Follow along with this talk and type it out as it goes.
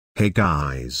Hey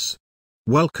guys.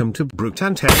 Welcome to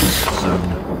BruhtantX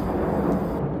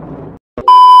Zone.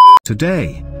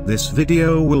 Today, this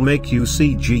video will make you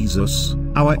see Jesus,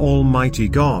 our Almighty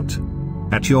God,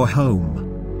 at your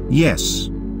home.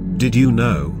 Yes. Did you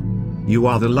know? You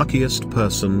are the luckiest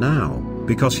person now,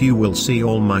 because you will see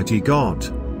Almighty God.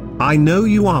 I know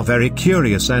you are very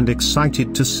curious and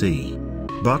excited to see.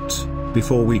 But,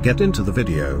 before we get into the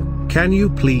video, can you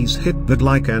please hit that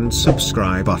like and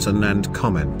subscribe button and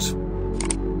comment?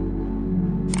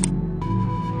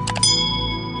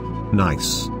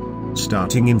 Nice.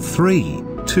 Starting in 3,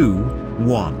 2,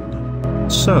 1.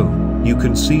 So, you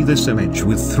can see this image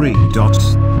with 3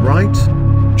 dots,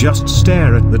 right? Just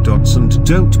stare at the dots and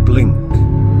don't blink.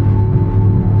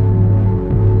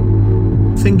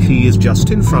 Think he is just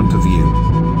in front of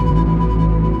you.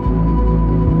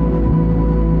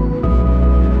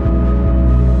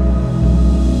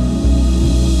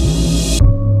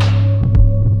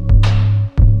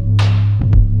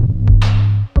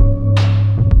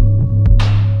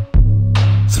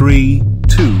 Three,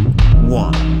 2,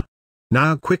 1.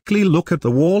 Now quickly look at the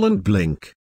wall and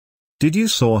blink. Did you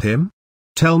saw him?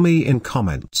 Tell me in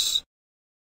comments.